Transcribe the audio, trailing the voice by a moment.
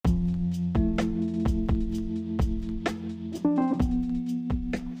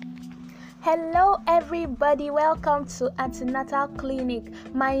Hello everybody, welcome to Antenatal Clinic.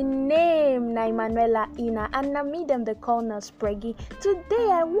 My name na Emanuela Ina and na me dem dey call Nurse Preggy. Today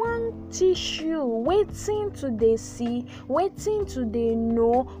I wan teach you wetin to dey see, wetin to dey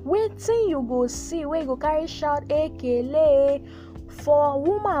know, wetin you go see wey go carry shout ekele for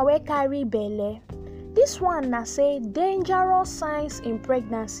woman wey carry belle. This one na say dangerous signs in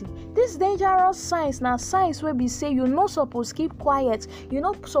pregnancy. This dangerous signs na signs wey be say you no suppose keep quiet. You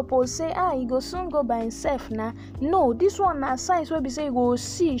no suppose say e go soon go by himself na. No, this one na signs wey be say you go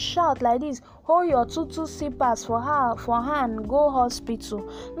see, shout like this, hold your two slippers for hand, go hospital.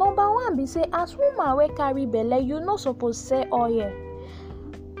 Number one be say as woman wey carry belle, you no suppose sell oil.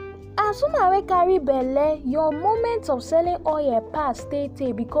 As woman wey carry belle, your moment of selling oil pass tey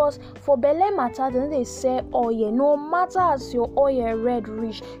because for belle matter dem no dey sell oil. No matter as your oil red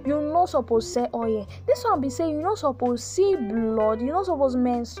reach, you no suppose sell oil. This one be say you no suppose see blood, you no suppose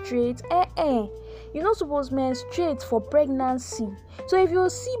menstruate. You no suppose menstruate for pregnancy. So if you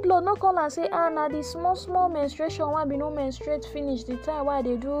see blood, no come and say na the small menstruation wey be no menstruate finish the time wey I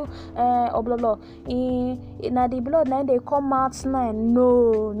dey do na the blood na dey come out now.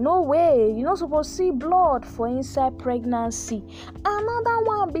 No way. You no suppose see blood for inside pregnancy. Another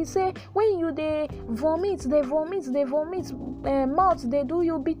one be say when you dey vomit, mouth dey do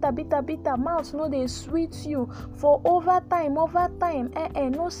you bitter, mouth no dey sweet you for over time. No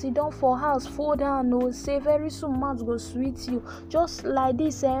sit down for house fold down, no say very soon mouth go sweet you. Just like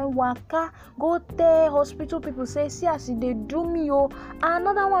this, waka go tell hospital people say see as e dey do me o.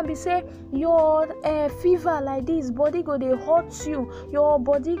 Another one be say your fever like this, body go dey hot you, your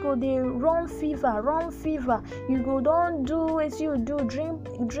body go dey run fever. You go don do wetin you do,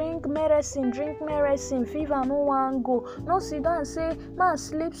 drink medicine, fever no wan go. No sit down say man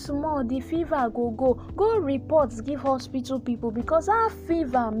sleep small, the fever go report give hospital people because that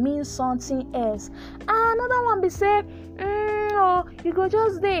fever means something else. Another one be say you go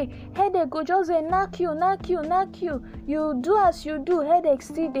just dey, headache go just dey knack you. You do as you do, headache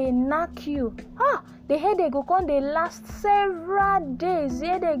still dey knack you. The headache go come dey last several days. The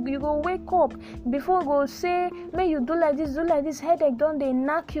headache, you go wake up before go say make you do like this, headache don dey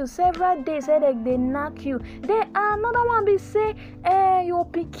knack you several days, headache dey knack you. Then another one be say your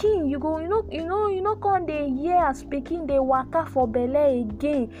pikin, you no come dey hear as pikin dey waka for belle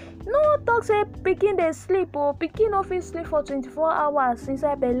again. No talk say pikin dey sleep o. Pikin no fit sleep for 24 hours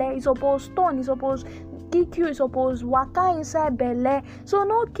inside belle. E suppose turn, e suppose kick you, suppose waka inside belle. So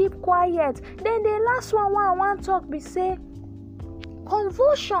no keep quiet. Then the last one wey I wan talk be say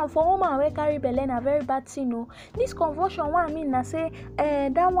convulsion for woman wey carry belle na very bad thing o. This convulsion wey I mean na say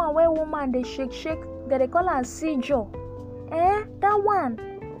that one wey woman dey shake, dem dey call am seizure. That one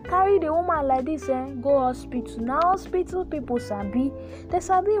carry the woman like this, go hospital. Na hospital people sabi, they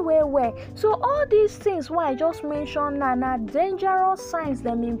sabi well. So all these things wey I just mention na dangerous signs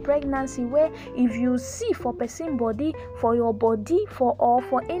dem in pregnancy wey if you see for person body, for your body,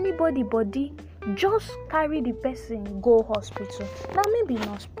 for anybody body, just carry the person go hospital. Na me be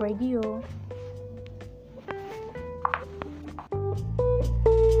Nurse Preggy o.